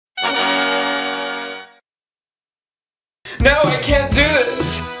No, I can't do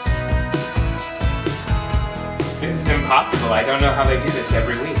this. This is impossible. I don't know how they do this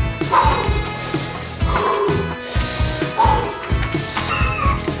every week.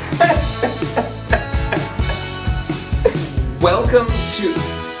 Welcome to,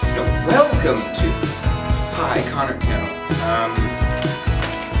 hi, Connor, no,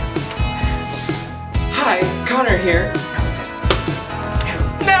 hi, Connor here.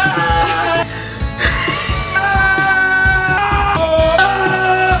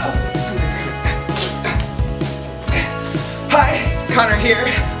 Hi, Connor here.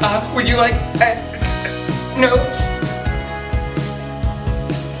 Would you like notes?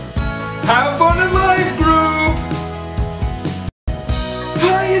 Have fun in life, group.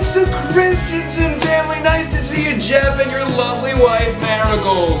 Hi, it's the Christensen family. Nice to see you, Jeff, and your lovely wife,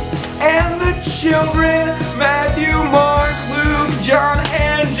 Marigold. And the children, Matthew, Mark, Luke, John,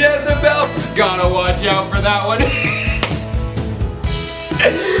 and Jezebel. Gotta watch out for that one.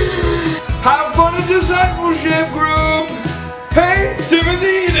 Have fun in discipleship group. Hey,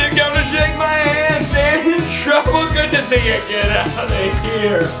 Timothy, you didn't come to shake my hand. Stand in trouble. Good to see you. Get out of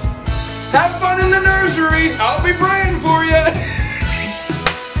here. Have fun in the nursery. I'll be praying for you.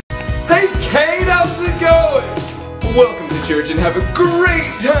 Hey, Kate, how's it going? Welcome to church and have a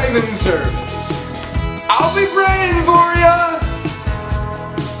great time in service. I'll be praying for ya.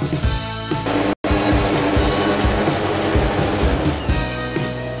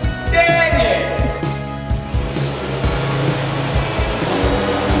 Dang it!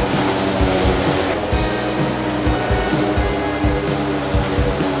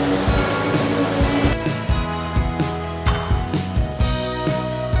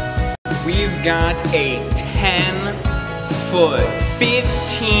 We've got a 10-foot,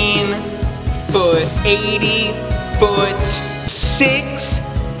 15-foot, 80-foot,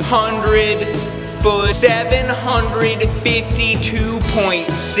 600-foot,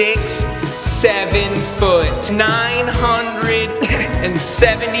 752.67-foot,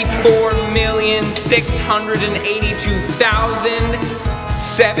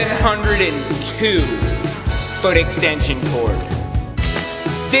 extension cord.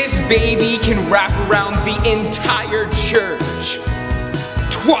 This baby can wrap around the entire church.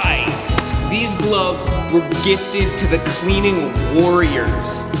 Twice. These gloves were gifted to the cleaning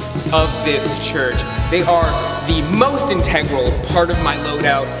warriors of this church. They are the most integral part of my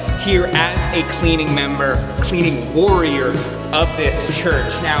loadout here as a cleaning member, cleaning warrior of this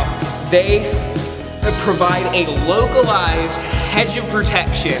church. Now, they provide a localized hedge of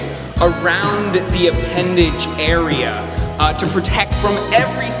protection around the appendage area. To protect from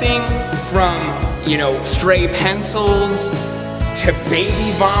everything from, you know, stray pencils, to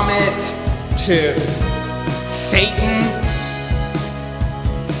baby vomit, to Satan.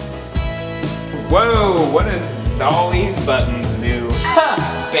 Whoa, what does all these buttons do? Ha!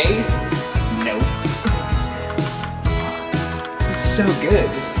 Base? Nope. It's so good.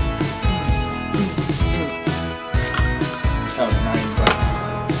 Oh, 9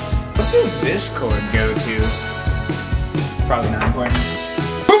 buttons. What does this cord go to? Probably not important.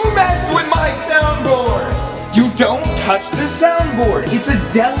 Who messed with my soundboard? You don't touch the soundboard. It's a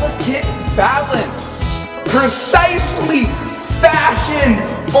delicate balance. Precisely fashioned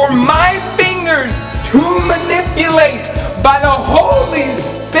for my fingers to manipulate by the Holy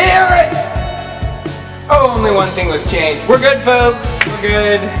Spirit. Oh, only one thing was changed. We're good, folks. We're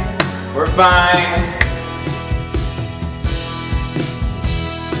good. We're fine.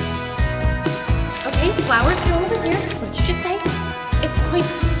 Okay, flowers go over here. What did you just say? It's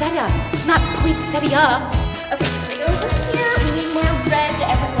poinsettia, not poinsettia. Okay, so we go over here. We need more red,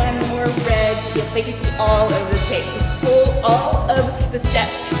 everyone, more red. Yes, they need to be all over the stage. All of the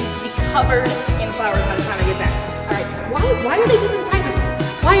steps need to be covered in flowers by the time I get back. All right, why are they different sizes?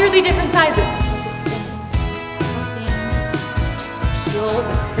 Why are they different sizes? Just feel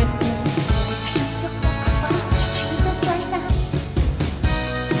the Christmas spirit. I just feel so close to Jesus right now.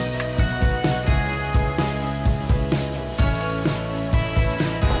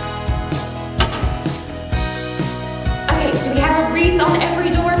 Do we have a wreath on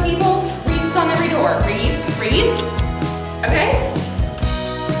every door, people? Wreaths on every door. Wreaths, wreaths. Okay?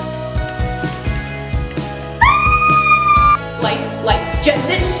 Lights, lights.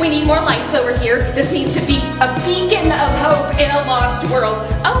 Jensen, we need more lights over here. This needs to be a beacon of hope in a lost world.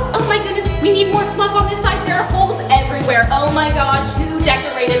 Oh my goodness, we need more fluff on this side. There are holes everywhere. Oh my gosh, who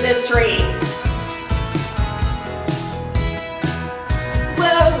decorated this tree?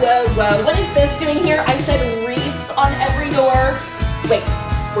 Whoa, whoa, whoa. What is this doing here? I said wreaths on every door. Wait,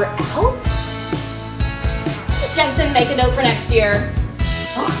 we're out? Jensen, make a note for next year.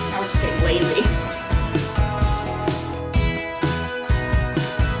 Oh, now we're just getting lazy.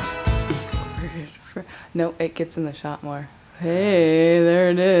 No, it gets in the shot more. Hey,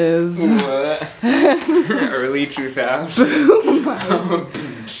 there it is. What? Early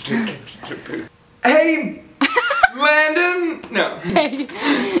 2000s. Hey, Landon. No. Hey.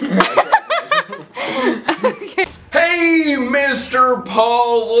 Hey, Mr.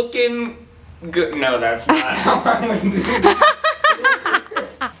 Paul, looking good. No, that's not how I would do that.